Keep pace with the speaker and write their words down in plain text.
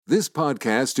This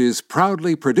podcast is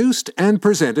proudly produced and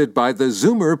presented by the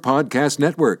Zoomer Podcast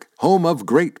Network, home of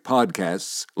great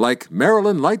podcasts like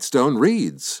Marilyn Lightstone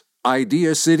Reads,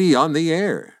 Idea City on the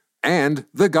Air, and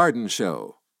The Garden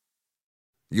Show.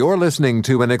 You're listening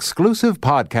to an exclusive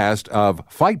podcast of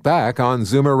Fight Back on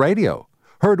Zoomer Radio,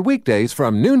 heard weekdays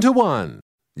from noon to 1.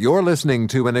 You're listening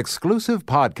to an exclusive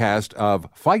podcast of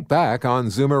Fight Back on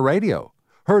Zoomer Radio,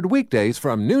 heard weekdays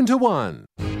from noon to 1.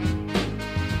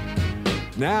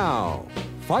 Now,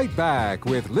 Fight Back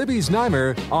with Libby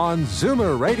Znaimer on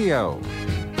Zoomer Radio.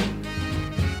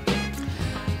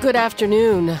 Good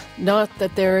afternoon. Not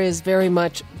that there is very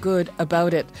much good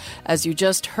about it. As you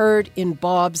just heard in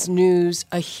Bob's news,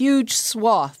 a huge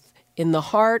swath in the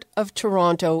heart of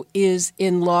Toronto is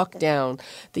in lockdown.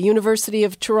 The University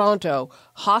of Toronto,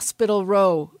 Hospital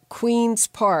Row, Queen's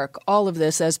Park, all of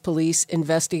this as police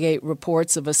investigate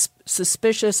reports of a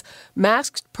suspicious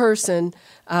masked person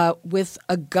with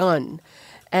a gun.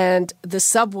 And the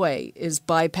subway is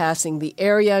bypassing the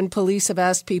area, and police have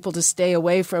asked people to stay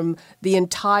away from the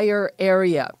entire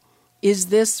area. Is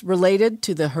this related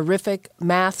to the horrific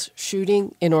mass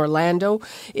shooting in Orlando?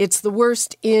 It's the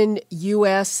worst in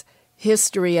U.S.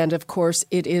 history, and of course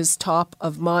it is top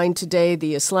of mind today.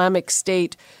 The Islamic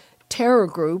State terror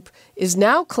group is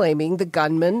now claiming the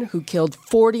gunman who killed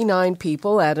 49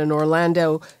 people at an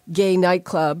Orlando gay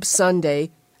nightclub Sunday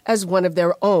as one of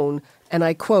their own, and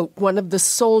I quote, one of the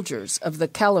soldiers of the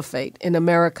caliphate in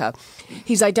America.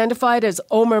 He's identified as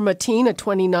Omar Mateen, a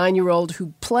 29-year-old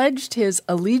who pledged his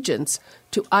allegiance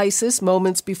to ISIS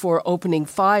moments before opening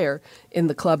fire in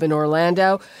the club in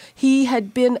Orlando. He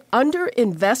had been under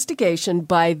investigation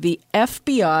by the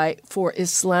FBI for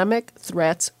Islamic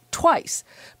threats twice,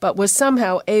 but was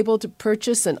somehow able to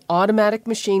purchase an automatic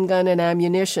machine gun and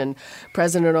ammunition.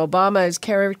 President Obama is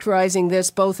characterizing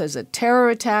this both as a terror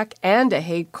attack and a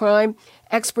hate crime.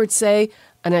 Experts say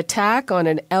an attack on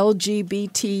an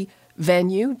LGBT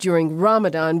venue during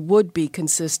Ramadan would be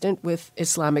consistent with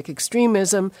Islamic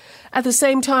extremism. At the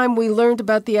same time, we learned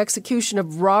about the execution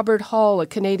of Robert Hall, a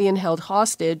Canadian held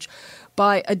hostage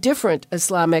by a different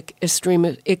Islamic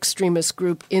extremist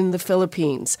group in the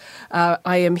Philippines.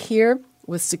 I am here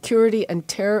with security and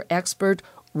terror expert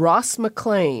Ross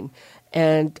McLean.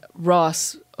 And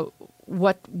Ross,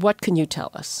 what can you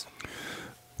tell us?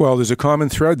 Well, there's a common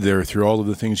thread there through all of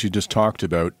the things you just talked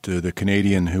about. The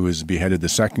Canadian who was beheaded, the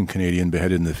second Canadian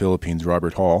beheaded in the Philippines,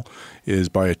 Robert Hall, is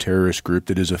by a terrorist group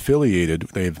that is affiliated.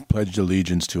 They've pledged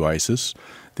allegiance to ISIS.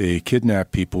 They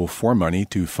kidnap people for money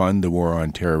to fund the war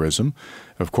on terrorism.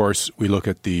 Of course, we look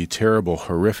at the terrible,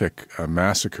 horrific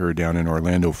massacre down in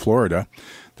Orlando, Florida.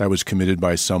 That was committed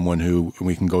by someone who,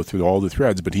 we can go through all the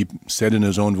threads, but he said in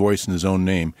his own voice and his own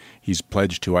name, he's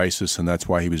pledged to ISIS, and that's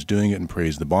why he was doing it, and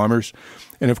praised the bombers.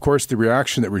 And of course, the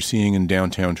reaction that we're seeing in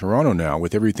downtown Toronto now,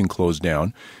 with everything closed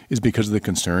down, is because of the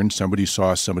concern. Somebody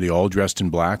saw somebody all dressed in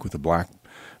black with a black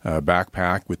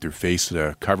backpack with their face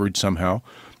covered somehow,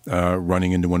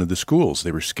 running into one of the schools.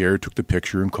 They were scared, took the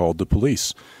picture, and called the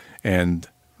police. And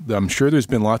I'm sure there's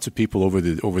been lots of people over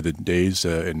the days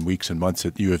and weeks and months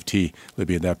at U of T,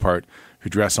 Libby, in that part, who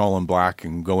dress all in black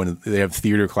and go in. They have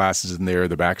theater classes in there,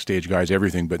 the backstage guys,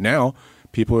 everything. But now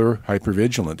people are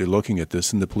hypervigilant. They're looking at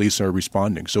this, and the police are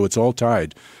responding. So it's all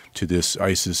tied to this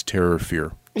ISIS terror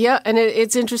fear. Yeah, and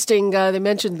it's interesting. They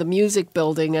mentioned the music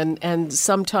building, and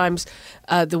sometimes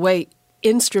the way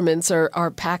instruments are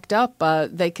packed up,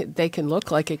 they can look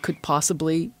like it could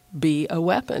possibly be a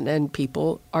weapon, and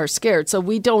people are scared. So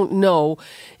we don't know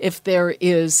if there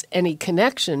is any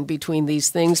connection between these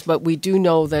things, but we do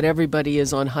know that everybody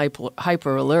is on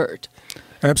hyper alert.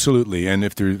 Absolutely. And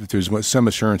if there's some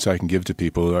assurance I can give to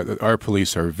people, our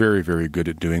police are very, very good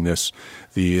at doing this.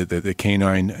 The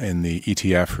K9 and the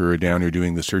ETF who are down here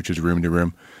doing the searches room to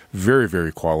room, very,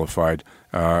 very qualified.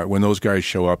 When those guys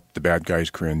show up, the bad guys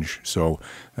cringe. So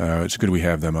it's good we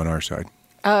have them on our side.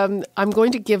 I'm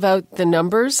going to give out the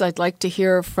numbers. I'd like to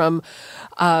hear from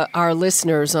our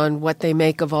listeners on what they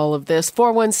make of all of this.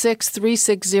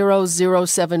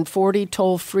 416-360-0740,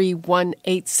 toll-free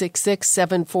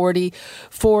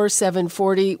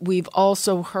 1-866-740-4740. We've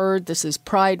also heard, this is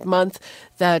Pride Month,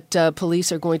 that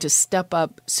police are going to step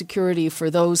up security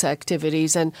for those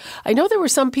activities. And I know there were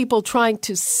some people trying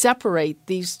to separate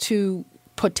these two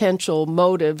potential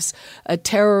motives, a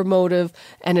terror motive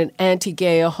and an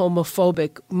anti-gay, a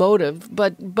homophobic motive.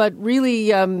 But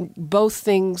really, both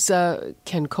things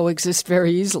can coexist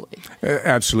very easily.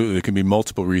 Absolutely. There can be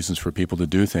multiple reasons for people to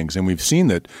do things. And we've seen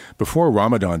that before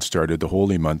Ramadan started, the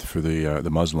holy month for the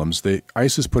Muslims,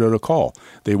 ISIS put out a call.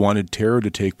 They wanted terror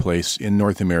to take place in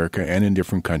North America and in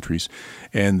different countries.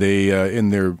 And they,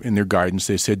 in their guidance,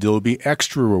 they said there will be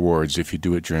extra rewards if you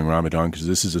do it during Ramadan, because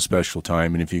this is a special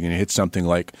time. And if you're going to hit something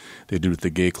like they did with the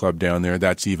gay club down there,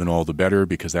 that's even all the better,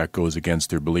 because that goes against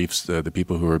their beliefs, the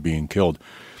people who are being killed.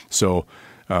 So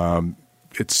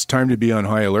it's time to be on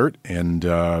high alert,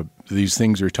 and these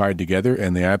things are tied together,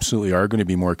 and they absolutely are going to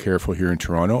be more careful here in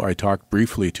Toronto. I talked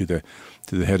briefly to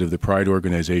the head of the Pride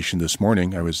organization this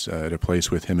morning. I was at a place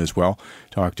with him as well.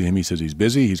 Talked to him. He says he's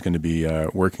busy. He's going to be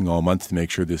working all month to make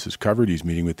sure this is covered. He's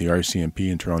meeting with the RCMP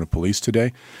and Toronto Police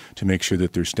today to make sure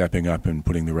that they're stepping up and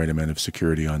putting the right amount of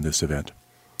security on this event.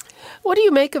 What do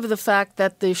you make of the fact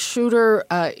that the shooter,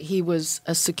 he was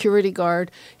a security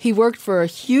guard, he worked for a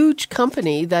huge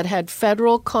company that had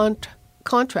federal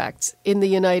contracts in the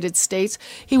United States.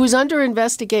 He was under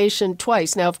investigation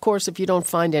twice. Now, of course, if you don't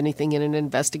find anything in an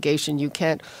investigation, you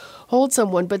can't hold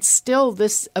someone. But still,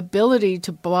 this ability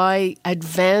to buy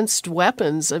advanced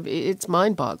weapons, it's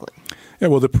mind-boggling. Yeah,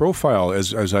 well, the profile,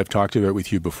 as I've talked about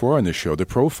with you before on this show, the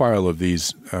profile of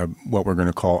these, what we're going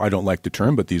to call, I don't like the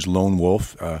term, but these lone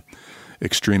wolf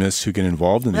extremists who get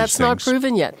involved in these things. That's not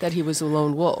proven yet that he was a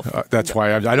lone wolf. That's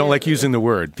why I don't like using the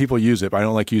word. People use it, but I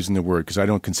don't like using the word because I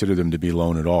don't consider them to be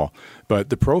lone at all.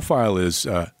 But the profile is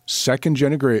second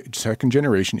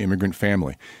generation immigrant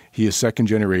family. He is second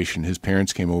generation. His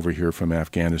parents came over here from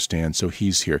Afghanistan, so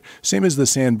he's here. Same as the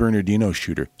San Bernardino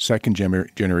shooter, second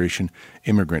generation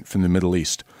immigrant from the Middle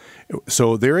East.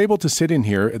 So they're able to sit in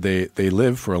here. They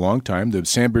live for a long time. The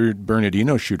San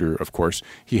Bernardino shooter, of course,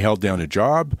 he held down a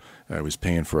job, was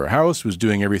paying for a house, was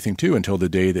doing everything too until the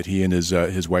day that he and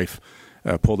his wife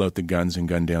pulled out the guns and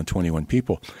gunned down 21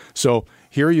 people. So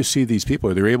here you see these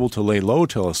people. They're able to lay low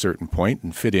till a certain point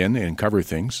and fit in and cover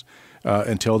things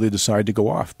until they decide to go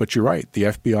off. But you're right. The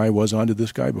FBI was onto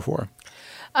this guy before.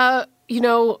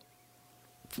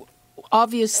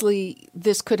 Obviously,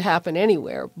 this could happen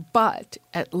anywhere, but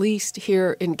at least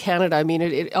here in Canada, I mean,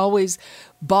 it always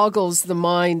boggles the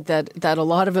mind that a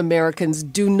lot of Americans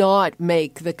do not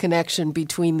make the connection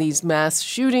between these mass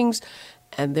shootings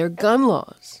and their gun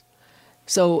laws.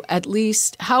 So at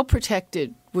least how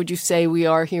protected would you say we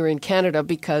are here in Canada,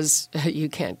 because you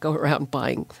can't go around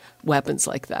buying weapons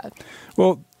like that?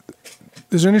 Well,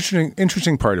 there's an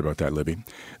interesting part about that, Libby.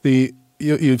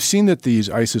 You've seen that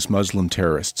these ISIS Muslim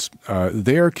terrorists,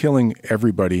 they are killing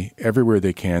everybody everywhere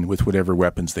they can with whatever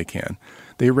weapons they can.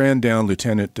 They ran down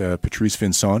Lieutenant Patrice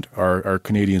Vincent, our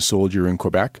Canadian soldier in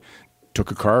Quebec, took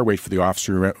a car, wait for the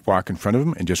officer to walk in front of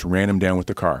him, and just ran him down with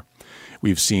the car.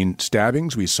 We've seen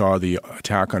stabbings. We saw the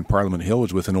attack on Parliament Hill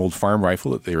was with an old farm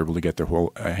rifle that they were able to get their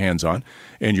whole hands on.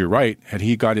 And you're right, had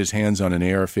he got his hands on an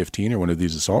AR-15 or one of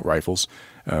these assault rifles,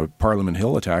 Parliament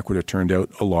Hill attack would have turned out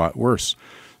a lot worse.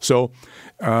 So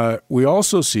we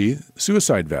also see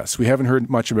suicide vests. We haven't heard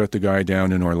much about the guy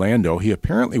down in Orlando. He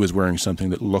apparently was wearing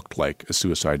something that looked like a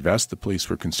suicide vest. The police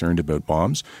were concerned about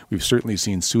bombs. We've certainly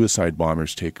seen suicide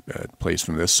bombers take place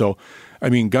from this. So, I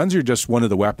mean, guns are just one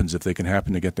of the weapons. If they can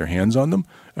happen to get their hands on them,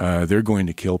 they're going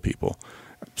to kill people.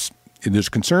 There's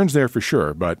concerns there for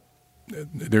sure, but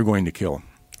they're going to kill.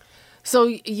 So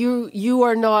you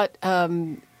are not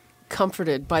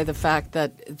comforted by the fact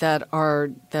that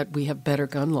we have better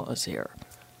gun laws here?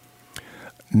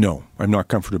 No, I'm not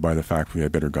comforted by the fact we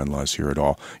have better gun laws here at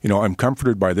all. I'm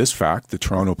comforted by this fact. The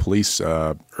Toronto Police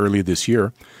early this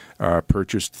year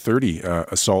purchased 30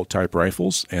 assault-type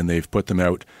rifles, and they've put them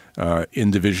out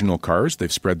in divisional cars.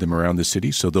 They've spread them around the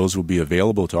city, so those will be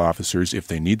available to officers if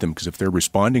they need them, because if they're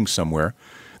responding somewhere,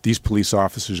 these police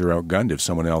officers are outgunned if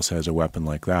someone else has a weapon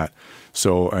like that.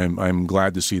 So I'm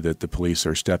glad to see that the police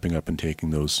are stepping up and taking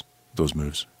those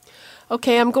moves.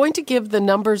 Okay, I'm going to give the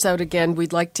numbers out again.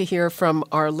 We'd like to hear from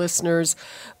our listeners.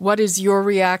 What is your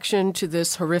reaction to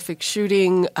this horrific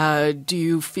shooting? Do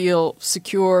you feel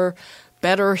secure,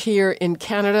 better here in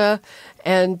Canada?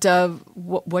 And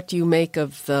what do you make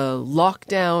of the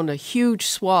lockdown, a huge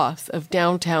swath of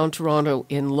downtown Toronto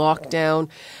in lockdown?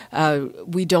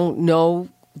 We don't know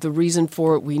the reason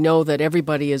for it. We know that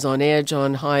everybody is on edge,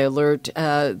 on high alert.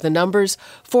 The numbers,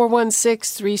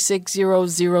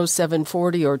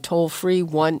 416-360-0740 or toll free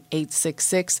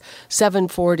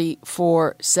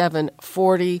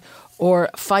 1-866-740-4740 or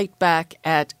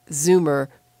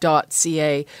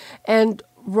fightback@zoomer.ca. And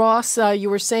Ross, you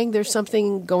were saying there's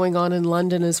something going on in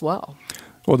London as well.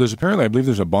 Well, I believe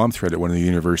there's a bomb threat at one of the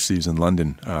universities in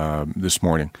London this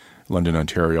morning. London,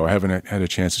 Ontario. I haven't had a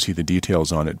chance to see the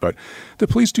details on it, but the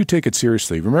police do take it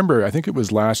seriously. Remember, I think it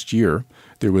was last year,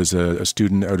 there was a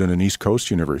student out at an East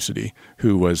Coast university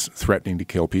who was threatening to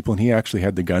kill people, and he actually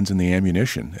had the guns and the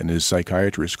ammunition, and his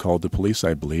psychiatrist called the police,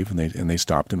 I believe, and they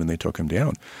stopped him and they took him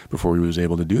down before he was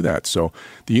able to do that. So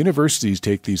the universities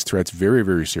take these threats very,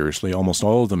 very seriously. Almost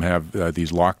all of them have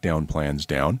these lockdown plans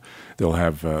down.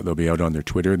 They'll be out on their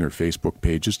Twitter and their Facebook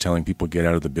pages telling people get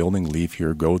out of the building, leave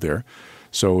here, go there.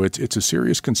 So it's a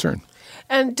serious concern.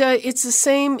 And it's the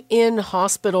same in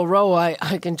Hospital Row.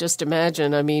 I can just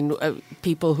imagine. I mean,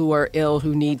 people who are ill,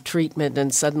 who need treatment,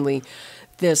 and suddenly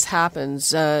this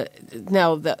happens. Now,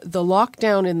 the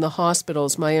lockdown in the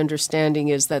hospitals, my understanding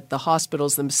is that the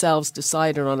hospitals themselves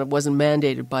decided on it, wasn't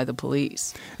mandated by the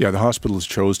police. Yeah, the hospitals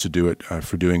chose to do it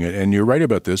for doing it. And you're right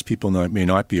about this. People may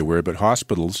not be aware, but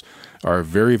hospitals are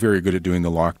very, very good at doing the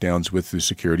lockdowns with the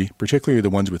security, particularly the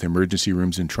ones with emergency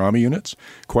rooms and trauma units.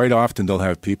 Quite often they'll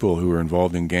have people who are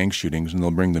involved in gang shootings and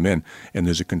they'll bring them in, and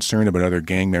there's a concern about other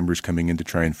gang members coming in to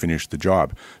try and finish the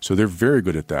job. So they're very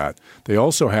good at that. They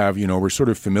also have, we're sort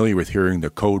of familiar with hearing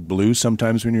the code blue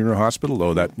sometimes when you're in a hospital,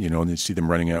 and you see them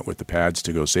running out with the pads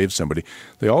to go save somebody.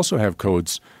 They also have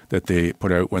codes that they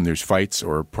put out when there's fights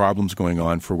or problems going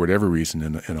on for whatever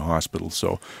reason in a hospital.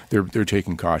 So they're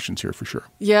taking cautions here for sure.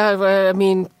 Yeah, I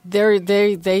mean,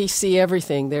 they see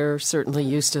everything. They're certainly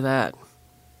used to that.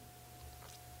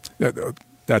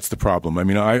 That's the problem. I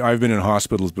mean, I've been in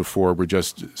hospitals before where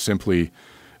just simply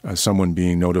someone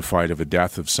being notified of a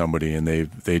death of somebody and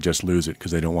they just lose it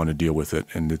because they don't want to deal with it.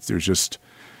 And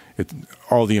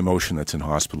all the emotion that's in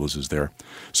hospitals is there.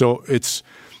 So it's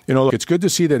good to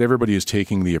see that everybody is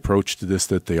taking the approach to this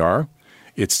that they are.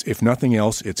 If nothing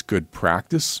else, it's good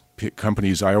practice.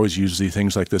 Companies, I always use these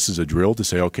things like this as a drill to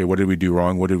say, okay, what did we do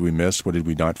wrong? What did we miss? What did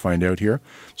we not find out here?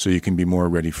 So you can be more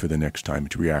ready for the next time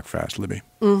to react fast, Libby.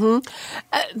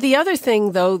 Mm-hmm. The other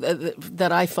thing, though,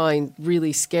 that I find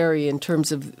really scary in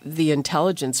terms of the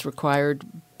intelligence required,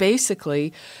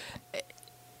 basically,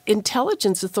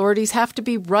 intelligence authorities have to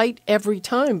be right every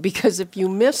time, because if you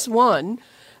miss one,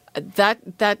 that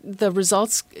the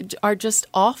results are just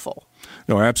awful.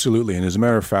 No, absolutely. And as a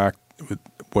matter of fact,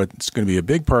 what's going to be a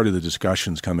big part of the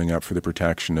discussions coming up for the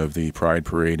protection of the Pride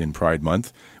Parade and Pride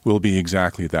Month will be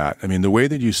exactly that. I mean, the way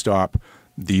that you stop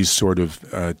these sort of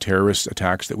terrorist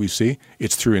attacks that we see,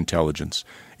 it's through intelligence.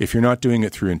 If you're not doing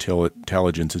it through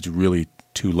intelligence, it's really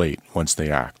too late once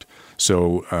they act.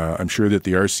 So I'm sure that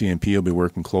the RCMP will be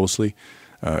working closely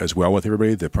as well with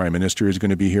everybody. The Prime Minister is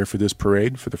going to be here for this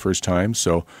parade for the first time.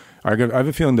 So I have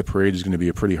a feeling the parade is going to be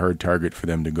a pretty hard target for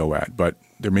them to go at. But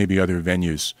there may be other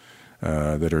venues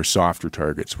that are softer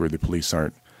targets where the police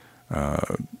aren't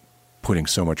putting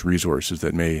so much resources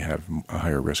that may have a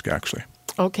higher risk, actually.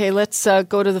 Okay, let's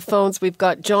go to the phones. We've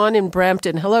got John in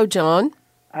Brampton. Hello, John.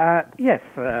 Yes,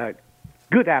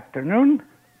 good afternoon.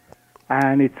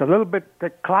 And it's a little bit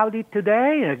cloudy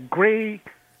today, a gray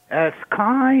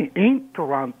sky in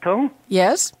Toronto.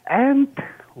 Yes. And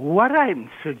what I'm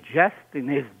suggesting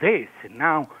is this.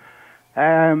 Now,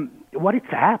 what is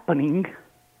happening,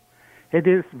 it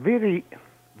is very,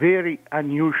 very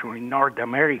unusual in North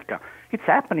America. It's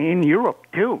happening in Europe,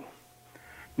 too.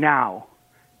 Now,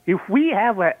 if we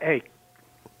have a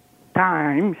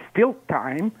time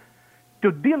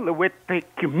to deal with the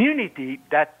community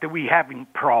that we have in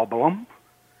problem,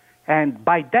 and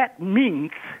by that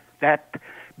means that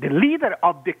the leader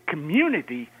of the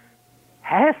community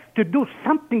has to do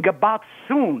something about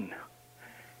soon.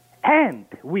 And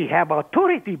we have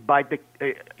authority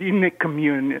in the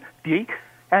community,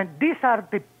 and these are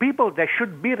the people that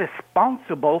should be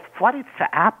responsible for what is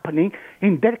happening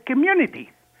in their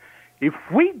community. If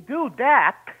we do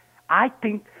that, I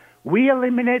think we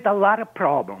eliminate a lot of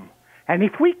problems. And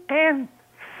if we can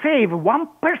save one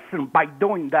person by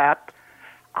doing that,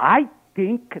 I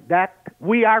think that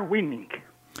we are winning.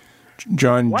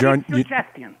 John,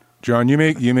 you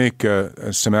make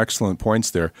some excellent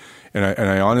points there, and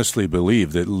I honestly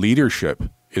believe that leadership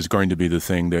is going to be the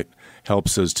thing that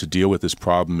helps us to deal with this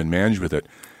problem and manage with it.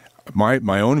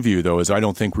 My own view, though, is I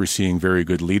don't think we're seeing very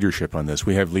good leadership on this.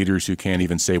 We have leaders who can't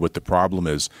even say what the problem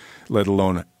is, let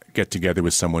alone get together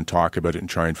with someone, talk about it, and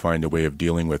try and find a way of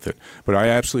dealing with it. But I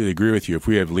absolutely agree with you. If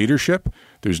we have leadership,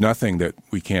 there's nothing that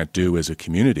we can't do as a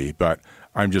community, but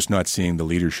I'm just not seeing the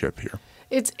leadership here.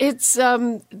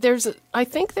 I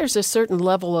think there's a certain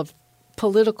level of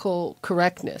political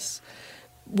correctness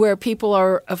where people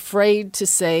are afraid to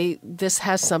say this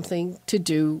has something to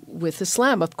do with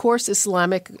Islam. Of course,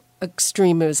 Islamic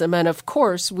extremism, and of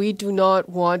course, we do not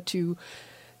want to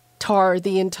tar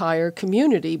the entire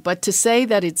community. But to say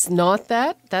that it's not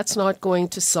that's not going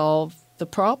to solve the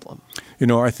problem.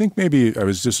 I think maybe I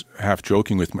was just half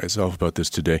joking with myself about this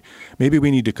today. Maybe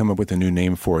we need to come up with a new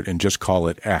name for it and just call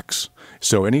it X.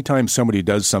 So anytime somebody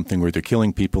does something where they're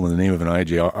killing people in the name of an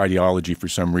ideology for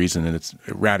some reason and it's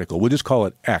radical, we'll just call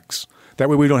it X. That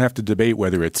way we don't have to debate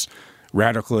whether it's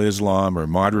radical Islam or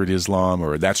moderate Islam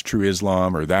or that's true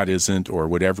Islam or that isn't or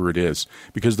whatever it is.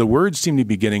 Because the words seem to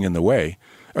be getting in the way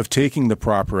of taking the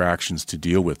proper actions to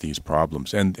deal with these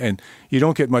problems. And you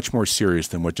don't get much more serious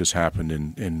than what just happened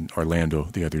in Orlando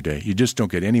the other day. You just don't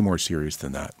get any more serious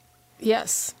than that.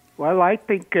 Yes. Well, I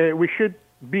think we should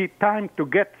be time to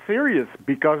get serious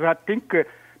because I think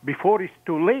before it's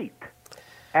too late.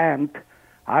 And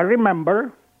I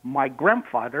remember my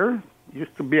grandfather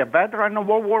used to be a veteran of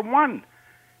World War I.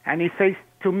 And he says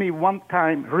to me one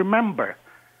time, remember,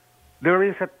 there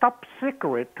is a top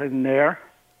secret in there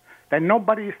that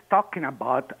nobody is talking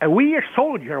about. We are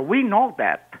soldiers, we know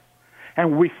that.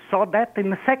 And we saw that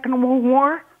in the Second World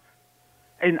War,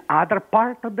 in other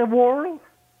parts of the world,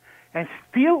 and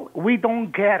still we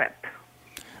don't get it.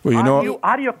 Well,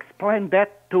 how do you explain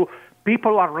that to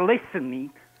people who are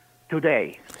listening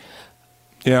today?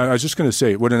 Yeah, I was just going to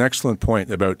say, what an excellent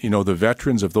point about, the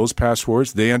veterans of those past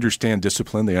wars. They understand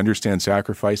discipline. They understand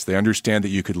sacrifice. They understand that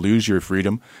you could lose your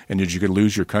freedom and that you could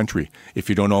lose your country if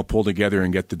you don't all pull together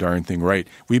and get the darn thing right.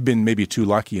 We've been maybe too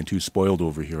lucky and too spoiled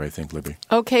over here, I think, Libby.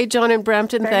 Okay, John in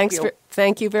Brampton,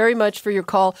 thank you very much for your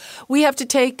call. We have to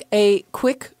take a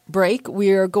quick break.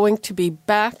 We are going to be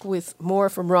back with more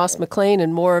from Ross McLean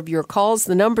and more of your calls.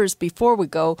 The numbers before we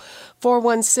go,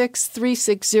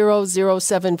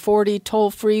 416-360-0740,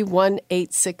 toll free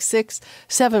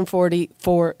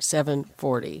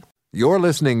 1-866-740-4740. You're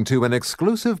listening to an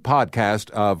exclusive podcast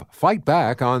of Fight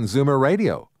Back on Zoomer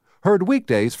Radio. Heard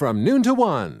weekdays from noon to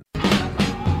 1.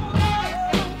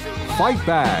 Fight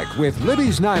Back with Libby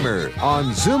Znaimer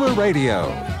on Zoomer Radio.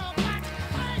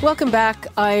 Welcome back.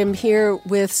 I am here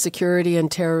with security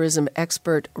and terrorism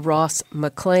expert Ross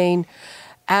McLean.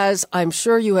 As I'm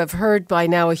sure you have heard by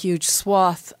now, a huge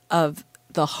swath of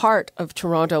the heart of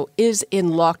Toronto is in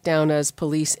lockdown as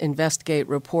police investigate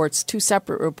two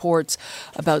separate reports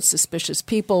about suspicious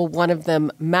people, one of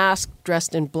them masked,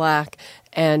 dressed in black,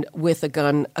 and with a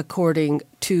gun, according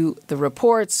to the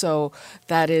report. So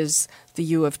that is the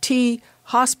U of T,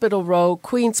 Hospital Row,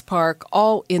 Queen's Park,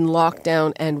 all in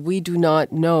lockdown, and we do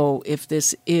not know if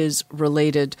this is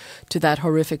related to that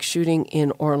horrific shooting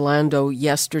in Orlando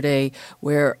yesterday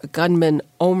where gunman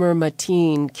Omar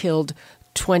Mateen killed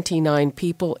 29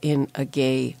 people in a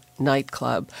gay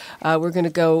nightclub. We're going to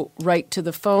go right to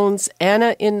the phones.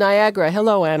 Anna in Niagara.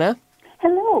 Hello, Anna.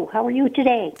 Hello. How are you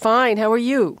today? Fine. How are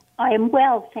you? I am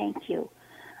well, thank you.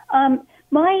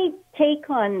 My take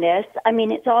on this,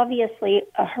 it's obviously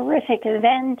a horrific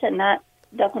event, and that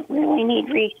doesn't really need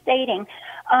restating,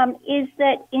 is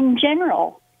that in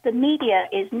general, the media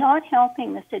is not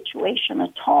helping the situation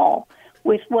at all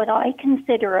with what I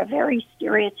consider a very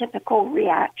stereotypical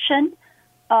reaction.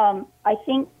 I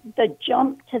think the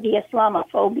jump to the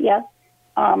Islamophobia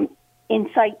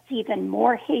incites even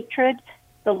more hatred.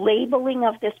 The labeling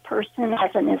of this person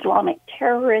as an Islamic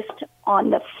terrorist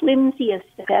on the flimsiest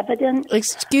of evidence.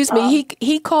 Excuse me,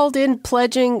 he called in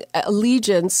pledging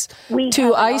allegiance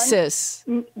to ISIS.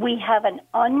 We have an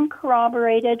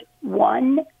uncorroborated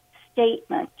one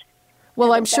statement.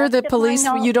 Well, I'm sure the police,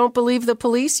 you don't believe the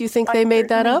police? You think they made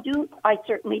that up? I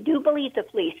certainly do believe the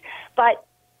police. But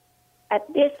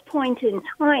at this point in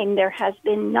time, there has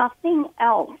been nothing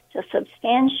else to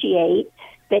substantiate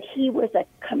that he was a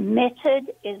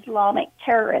committed Islamic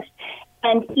terrorist.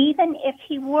 And even if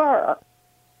he were,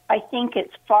 I think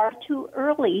it's far too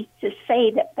early to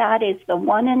say that that is the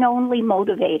one and only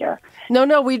motivator. No,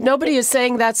 nobody is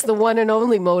saying that's the one and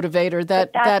only motivator.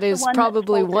 That is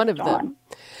probably one of them.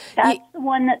 That's the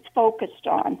one that's focused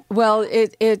on. Well,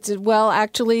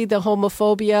 actually, the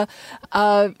homophobia.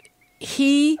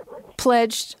 He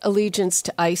pledged allegiance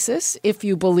to ISIS, if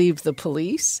you believe the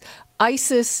police.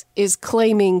 ISIS is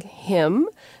claiming him.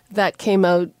 That came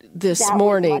out this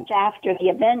morning. That was much after the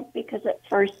event, because at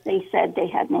first they said they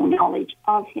had no knowledge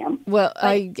of him. Well,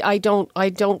 I don't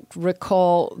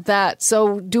recall that.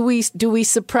 So do we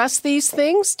suppress these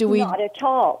things? Not at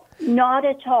all. Not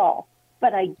at all.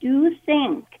 But I do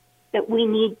think that we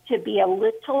need to be a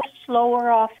little slower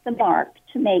off the mark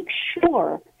to make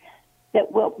sure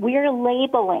that what we're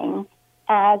labeling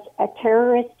as a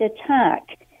terrorist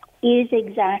attack is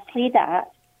exactly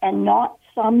that, and not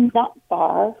some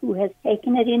nutbar who has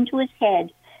taken it into his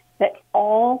head that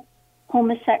all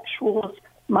homosexuals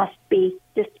must be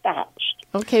dispatched.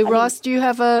 Okay, Ross, do you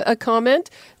have a comment?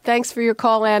 Thanks for your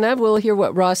call, Anna. We'll hear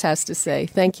what Ross has to say.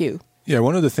 Thank you. Yeah,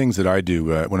 one of the things that I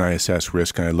do when I assess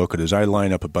risk and I look at it is I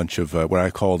line up a bunch of what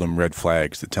I call them red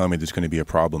flags that tell me there's going to be a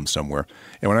problem somewhere.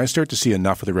 And when I start to see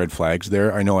enough of the red flags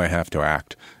there, I know I have to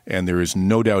act. And there is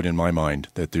no doubt in my mind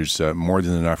that there's more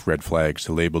than enough red flags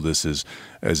to label this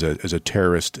as a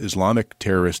terrorist, Islamic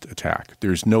terrorist attack.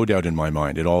 There's no doubt in my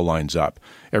mind. It all lines up.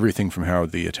 Everything from how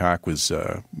the attack was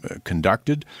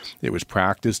conducted, it was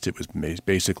practiced, it was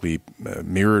basically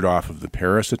mirrored off of the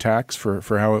Paris attacks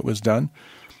for how it was done.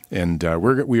 And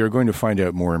we are going to find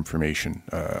out more information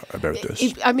about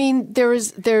this. I mean,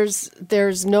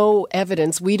 there's no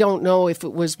evidence. We don't know if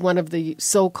it was one of the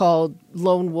so-called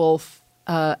lone wolf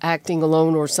acting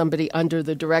alone or somebody under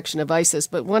the direction of ISIS.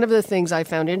 But one of the things I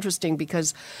found interesting,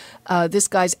 because this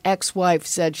guy's ex-wife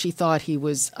said she thought he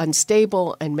was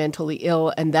unstable and mentally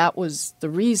ill, and that was the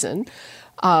reason.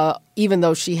 Even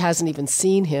though she hasn't even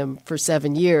seen him for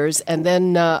 7 years. And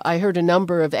then I heard a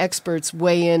number of experts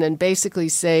weigh in and basically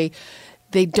say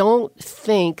they don't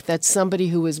think that somebody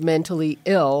who is mentally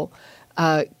ill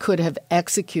could have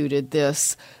executed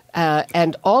this.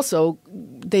 And also,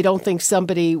 they don't think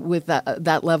somebody with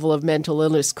that level of mental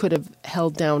illness could have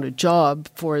held down a job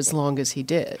for as long as he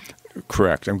did.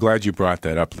 Correct. I'm glad you brought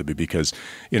that up, Libby, because,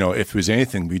 if there's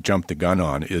anything we jumped the gun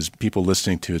on is people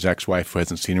listening to his ex-wife who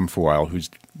hasn't seen him for a while, who's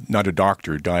not a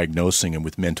doctor, diagnosing him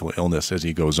with mental illness as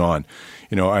he goes on.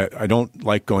 I don't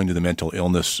like going to the mental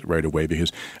illness right away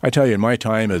because I tell you, in my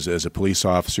time as a police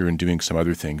officer and doing some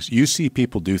other things, you see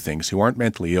people do things who aren't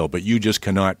mentally ill, but you just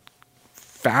cannot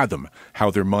fathom how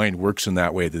their mind works in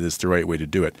that way, that it's the right way to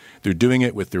do it. They're doing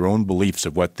it with their own beliefs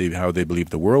of how they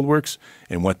believe the world works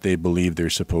and what they believe they're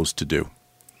supposed to do.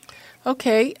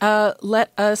 Okay, let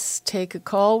us take a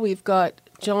call. We've got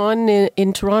John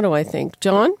in Toronto, I think.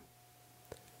 John?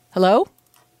 Hello?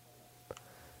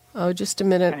 Oh, just a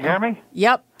minute. Can you hear me?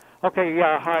 Yep. Okay,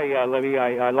 yeah, hi, Libby.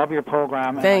 I love your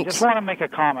program. And Thanks. I just want to make a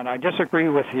comment. I disagree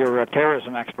with your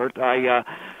terrorism expert.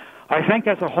 I think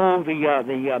as a whole,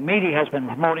 the media has been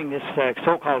promoting this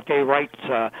so-called gay rights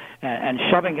and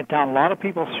shoving it down a lot of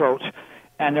people's throats,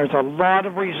 and there's a lot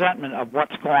of resentment of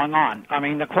what's going on. I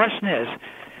mean, the question is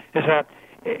that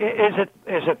is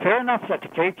it fair enough that the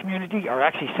gay community are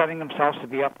actually setting themselves to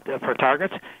be up for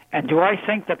targets? And do I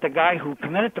think that the guy who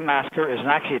committed the massacre is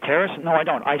actually a terrorist? No, I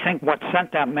don't. I think what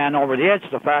sent that man over the edge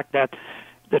is the fact that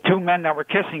the two men that were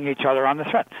kissing each other on the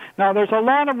threat. Now, there's a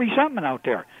lot of resentment out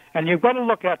there, and you've got to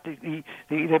look at the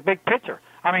big picture.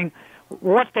 I mean,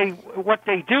 what they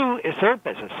do is their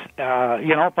business,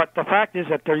 But the fact is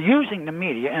that they're using the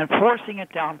media and forcing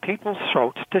it down people's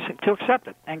throats to accept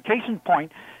it. And case in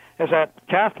point is that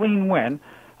Kathleen Wynne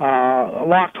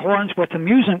locked horns with the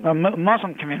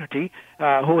Muslim community,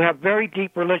 who have very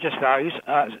deep religious values,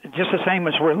 just the same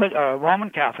as Roman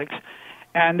Catholics.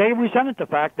 And they resented the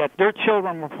fact that their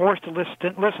children were forced to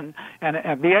listen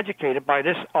and be educated by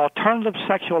this alternative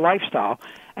sexual lifestyle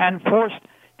and forced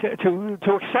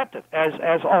to accept it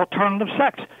as alternative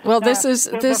sex. Well, this is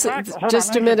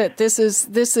just a minute. This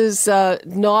is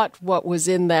not what was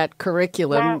in that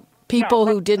curriculum. Well, people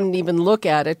who didn't even look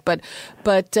at it. But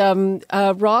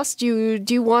Ross, do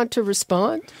you want to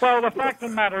respond? Well, the fact of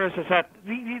the matter is that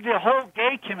the whole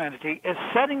gay community is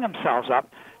setting themselves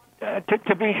up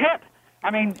to be hit. I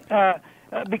mean,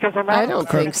 because a lot of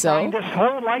them find this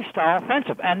whole lifestyle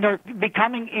offensive, and they're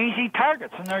becoming easy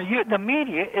targets. And the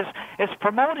media is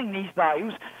promoting these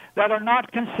values that are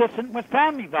not consistent with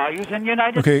family values in the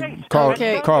United States.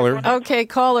 Caller. Okay,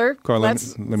 caller.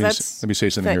 Let me say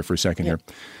something here for a second here.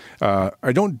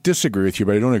 I don't disagree with you,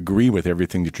 but I don't agree with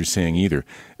everything that you're saying either.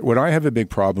 What I have a big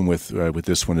problem with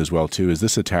this one as well, too, is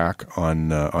this attack on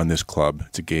this club.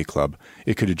 It's a gay club.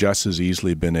 It could have just as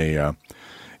easily been a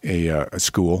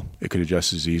school. It could have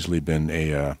just as easily been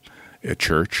a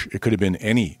church. It could have been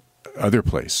any other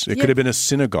place. It could have been a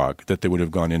synagogue that they would have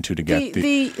gone into to get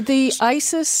the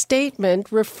ISIS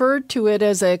statement referred to it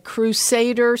as a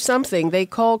crusader something. They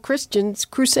call Christians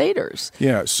crusaders.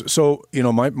 Yeah. So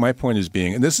my point is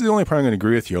being, and this is the only part I'm going to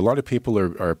agree with you. A lot of people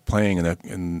are playing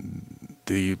in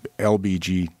the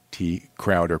LBGT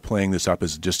crowd are playing this up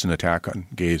as just an attack on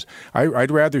gays.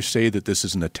 I'd rather say that this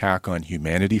is an attack on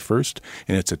humanity first,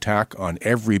 and it's an attack on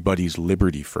everybody's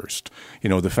liberty first.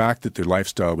 The fact that their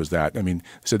lifestyle was that,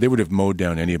 so they would have mowed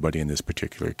down anybody in this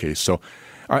particular case. So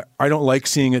I don't like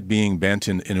seeing it being bent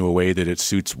in a way that it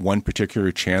suits one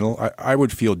particular channel. I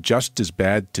would feel just as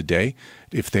bad today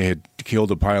if they had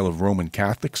killed a pile of Roman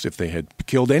Catholics, if they had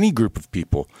killed any group of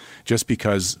people, just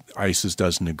because ISIS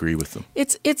doesn't agree with them.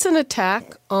 It's an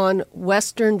attack on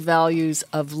Western values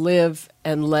of live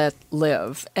and let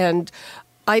live. And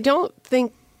I don't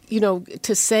think,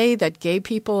 to say that gay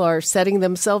people are setting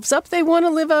themselves up. They want to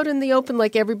live out in the open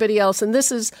like everybody else, and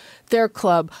this is their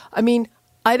club. I mean,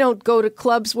 I don't go to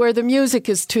clubs where the music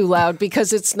is too loud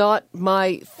because it's not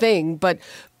my thing, but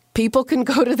people can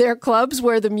go to their clubs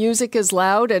where the music is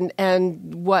loud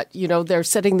and what, they're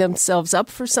setting themselves up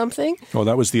for something. Well,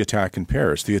 that was the attack in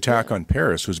Paris. The attack on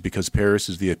Paris was because Paris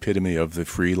is the epitome of the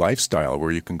free lifestyle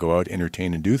where you can go out,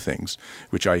 entertain, and do things,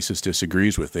 which ISIS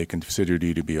disagrees with. They consider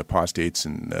you to be apostates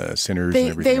and sinners and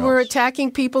everything They were else.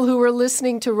 attacking people who were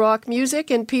listening to rock music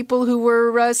and people who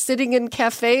were sitting in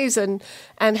cafes and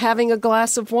having a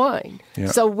glass of wine. Yeah.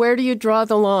 So where do you draw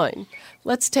the line?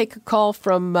 Let's take a call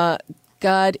from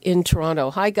God in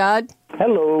Toronto. Hi, God.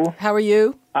 Hello. How are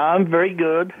you? I'm very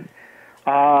good.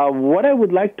 What I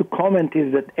would like to comment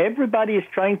is that everybody is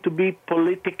trying to be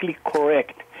politically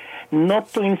correct,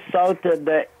 not to insult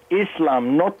the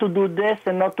Islam, not to do this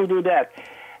and not to do that.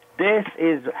 This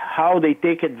is how they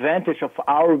take advantage of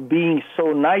our being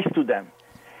so nice to them.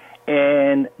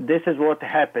 And this is what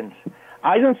happens.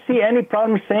 I don't see any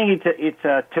problem saying it's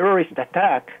a terrorist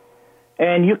attack,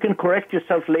 and you can correct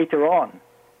yourself later on.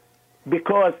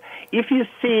 Because if you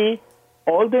see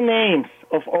all the names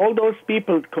of all those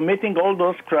people committing all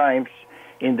those crimes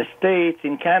in the States,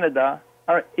 in Canada,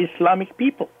 are Islamic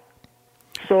people.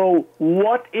 So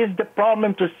what is the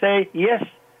problem to say, yes,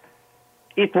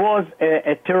 it was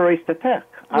a terrorist attack?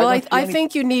 Well, I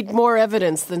think you need more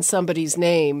evidence than somebody's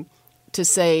name to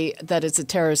say that it's a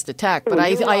terrorist attack. But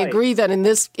I agree that in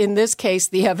this case,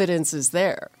 the evidence is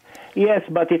there. Yes,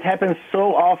 but it happens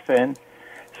so often.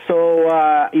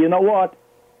 So you know what?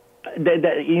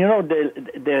 The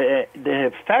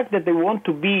fact that they want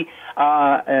to be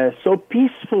so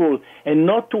peaceful and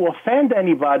not to offend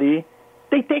anybody,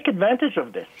 they take advantage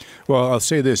of this. Well, I'll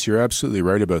say this. You're absolutely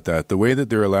right about that. The way that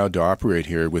they're allowed to operate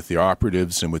here with the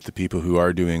operatives and with the people who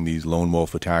are doing these lone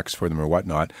wolf attacks for them or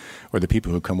whatnot, or the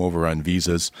people who come over on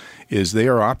visas, is they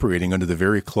are operating under the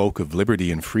very cloak of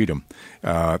liberty and freedom.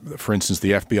 For instance,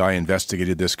 the FBI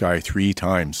investigated this guy 3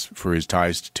 times for his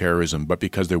ties to terrorism, but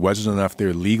because there wasn't enough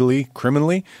there legally,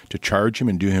 criminally, to charge him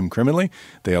and do him criminally,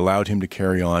 they allowed him to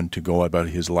carry on to go about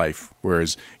his life,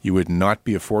 whereas you would not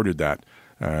be afforded that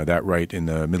right in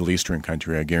the Middle Eastern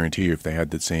country, I guarantee you, if they had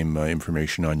the same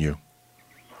information on you.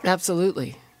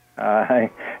 Absolutely.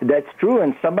 That's true,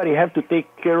 and somebody have to take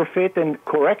care of it and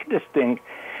correct this thing.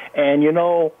 And,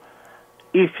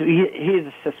 if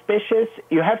he's suspicious,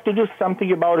 you have to do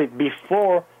something about it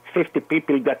before 50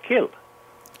 people got killed.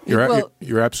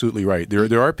 You're absolutely right.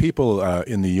 There are people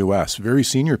in the U.S., very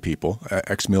senior people,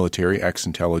 ex-military,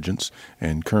 ex-intelligence,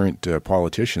 and current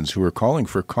politicians who are calling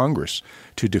for Congress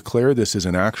to declare this as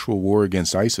an actual war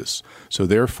against ISIS. So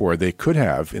therefore, they could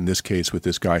have, in this case with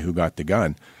this guy who got the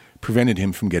gun, prevented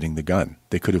him from getting the gun.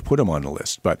 They could have put him on the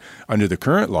list. But under the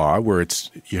current law, where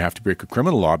you have to break a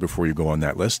criminal law before you go on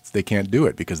that list, they can't do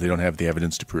it because they don't have the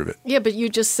evidence to prove it. Yeah, but you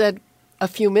just said a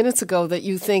few minutes ago that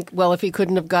you think, well, if he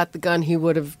couldn't have got the gun, he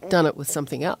would have done it with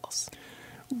something else.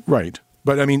 Right.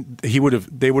 But, I mean, they would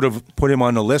have put him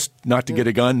on the list not to get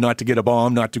a gun, not to get a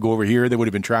bomb, not to go over here. They would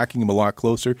have been tracking him a lot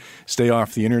closer, stay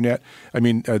off the internet. I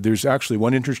mean, there's actually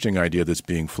one interesting idea that's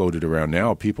being floated around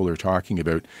now. People are talking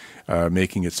about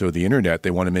making it so the internet, they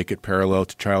want to make it parallel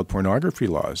to child pornography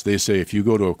laws. They say if you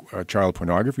go to a child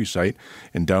pornography site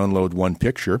and download one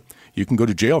picture, you can go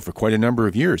to jail for quite a number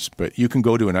of years. But you can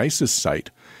go to an ISIS site,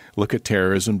 look at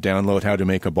terrorism, download how to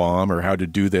make a bomb or how to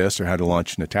do this or how to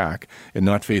launch an attack and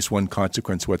not face one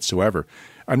consequence whatsoever.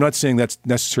 I'm not saying that's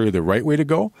necessarily the right way to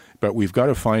go, but we've got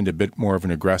to find a bit more of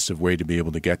an aggressive way to be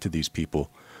able to get to these people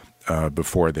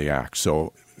before they act.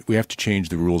 So we have to change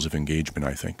the rules of engagement,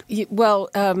 I think. Well,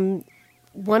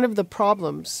 one of the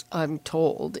problems, I'm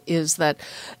told, is that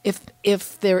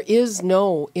if there is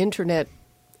no internet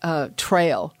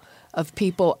trail of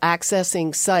people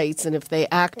accessing sites, and if they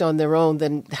act on their own,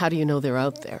 then how do you know they're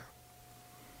out there?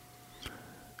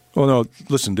 Well, no,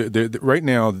 listen, right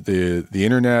now, the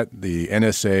internet, the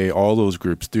NSA, all those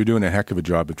groups, they're doing a heck of a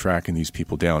job of tracking these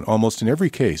people down. Almost in every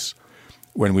case,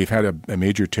 when we've had a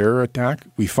major terror attack,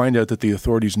 we find out that the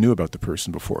authorities knew about the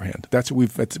person beforehand. That's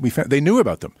what we found. They knew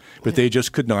about them, but they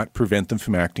just could not prevent them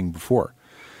from acting before.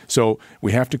 So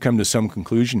we have to come to some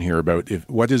conclusion here about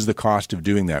what is the cost of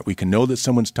doing that. We can know that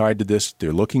someone's tied to this,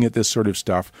 they're looking at this sort of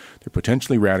stuff, they're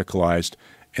potentially radicalized,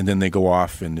 and then they go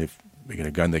off, and if they get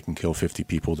a gun, they can kill 50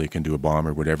 people, they can do a bomb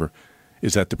or whatever.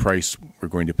 Is that the price we're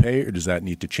going to pay, or does that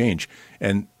need to change?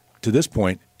 And to this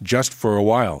point, just for a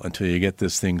while until you get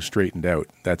this thing straightened out.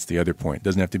 That's the other point. It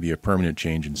doesn't have to be a permanent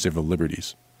change in civil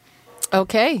liberties.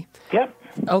 Okay. Yep.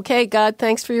 Okay, God,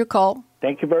 thanks for your call.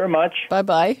 Thank you very much.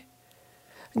 Bye-bye.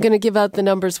 I'm going to give out the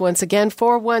numbers once again,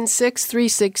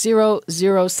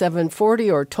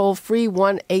 416-360-0740 or toll free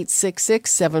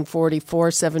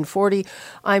 1-866-740-4740.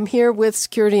 I'm here with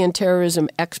security and terrorism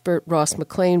expert Ross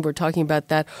McLean. We're talking about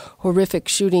that horrific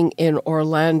shooting in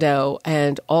Orlando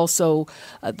and also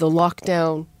the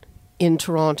lockdown in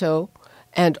Toronto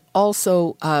and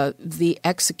also the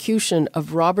execution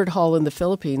of Robert Hall in the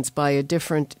Philippines by a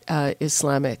different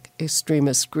Islamic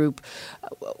extremist group.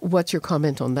 What's your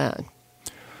comment on that?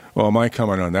 Well, my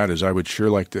comment on that is I would sure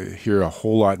like to hear a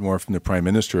whole lot more from the Prime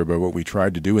Minister about what we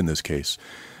tried to do in this case.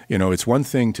 You know, it's one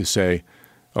thing to say,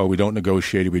 oh, we don't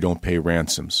negotiate, we don't pay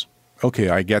ransoms. Okay,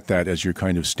 I get that as your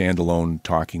kind of standalone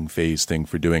talking phase thing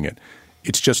for doing it.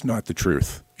 It's just not the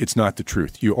truth. It's not the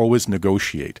truth. You always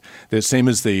negotiate. The same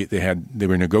as they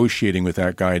were negotiating with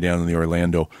that guy down in the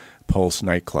Orlando Pulse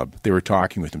nightclub. They were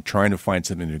talking with him, trying to find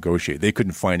something to negotiate. They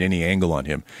couldn't find any angle on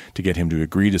him to get him to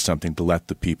agree to something to let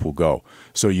the people go.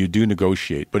 So you do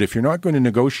negotiate. But if you're not going to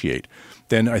negotiate,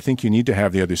 then I think you need to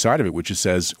have the other side of it, which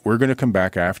says, we're going to come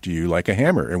back after you like a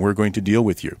hammer and we're going to deal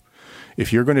with you.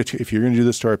 If you're going to do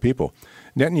this to our people.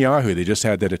 Netanyahu, they just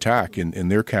had that attack in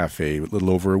their cafe a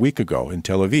little over a week ago in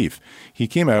Tel Aviv. He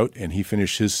came out and he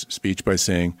finished his speech by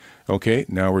saying, okay,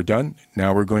 now we're done.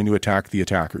 Now we're going to attack the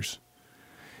attackers.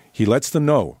 He lets them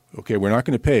know, okay, we're not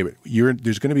going to pay, but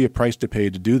there's going to be a price to pay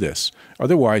to do this.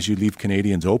 Otherwise, you leave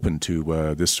Canadians open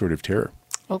to this sort of terror.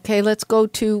 Okay, let's go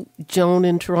to Joan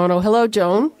in Toronto. Hello,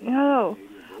 Joan. Hello.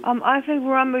 I think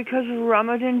because of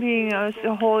Ramadan being a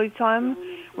holy time,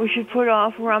 we should put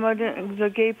off Ramadan, the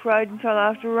gay pride, until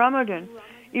after Ramadan.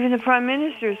 Even the Prime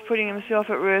Minister is putting himself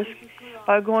at risk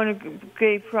by going to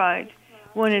gay pride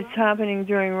when it's happening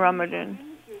during Ramadan.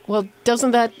 Well,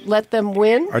 doesn't that let them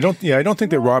win? I don't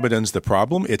think that Ramadan's the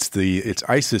problem. It's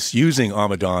ISIS using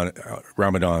Ramadan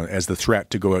as the threat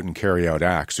to go out and carry out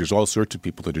acts. There's all sorts of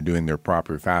people that are doing their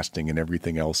proper fasting and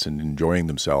everything else and enjoying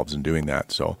themselves and doing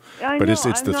that. So,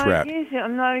 it's the threat.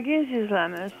 I'm not against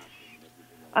Islamists.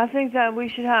 I think that we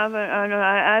should have an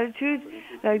attitude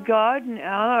that God and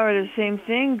Allah are the same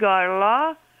thing. God,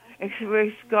 Allah,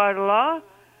 express God, Allah.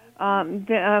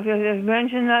 I've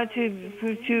mentioned that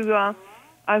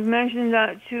I've mentioned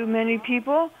that to many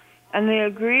people, and they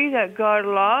agree that God,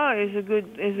 Allah, is a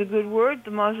good word.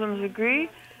 The Muslims agree,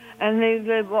 and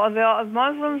Muslims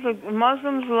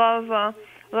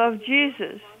love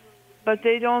Jesus, but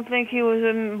they don't think he was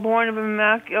born of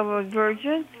a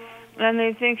virgin, and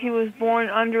they think he was born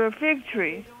under a fig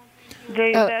tree.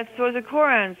 That's what the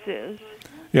Quran says.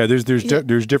 Yeah,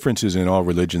 there's differences in all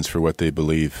religions for what they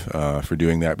believe for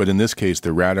doing that, but in this case,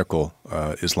 the radical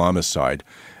Islamist side,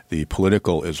 the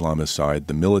political Islamist side,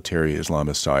 the military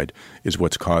Islamist side is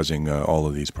what's causing all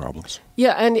of these problems.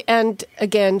 Yeah, and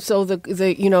again, so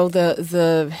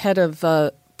the head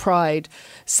of Pride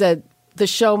said the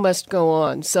show must go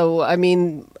on. So I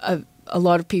mean, a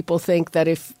lot of people think that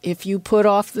if you put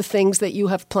off the things that you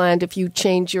have planned, if you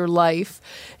change your life,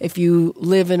 if you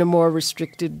live in a more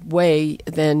restricted way,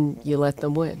 then you let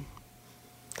them win.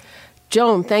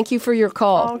 Joan, thank you for your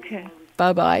call. Okay.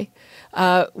 Bye-bye.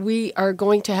 We are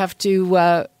going to have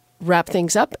to wrap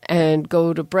things up and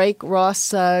go to break.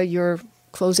 Ross, your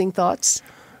closing thoughts?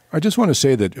 I just want to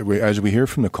say that as we hear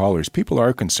from the callers, people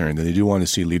are concerned and they do want to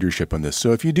see leadership on this.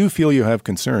 So if you do feel you have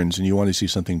concerns and you want to see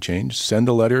something changed, send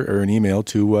a letter or an email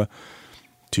to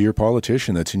your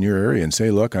politician that's in your area and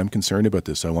say, look, I'm concerned about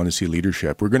this. I want to see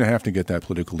leadership. We're going to have to get that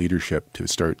political leadership to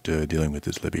start dealing with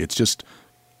this, Libby. It's just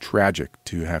tragic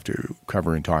to have to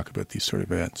cover and talk about these sort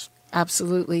of events.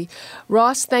 Absolutely.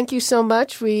 Ross, thank you so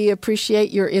much. We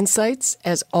appreciate your insights,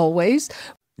 as always.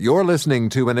 You're listening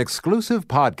to an exclusive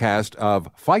podcast of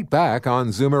Fight Back on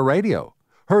Zoomer Radio.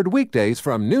 Heard weekdays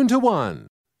from noon to 1.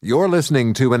 You're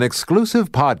listening to an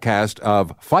exclusive podcast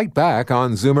of Fight Back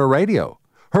on Zoomer Radio.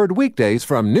 Heard weekdays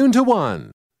from noon to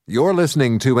 1. You're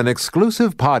listening to an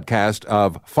exclusive podcast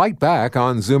of Fight Back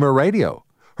on Zoomer Radio.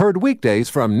 Heard weekdays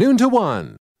from noon to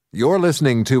 1. You're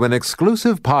listening to an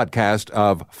exclusive podcast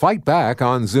of Fight Back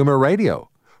on Zoomer Radio.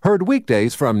 Heard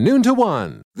weekdays from noon to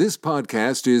 1. This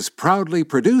podcast is proudly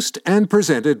produced and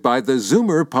presented by the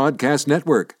Zoomer Podcast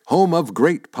Network, home of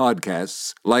great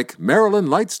podcasts like Marilyn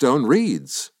Lightstone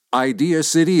Reads, Idea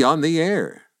City on the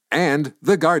Air, and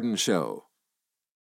The Garden Show.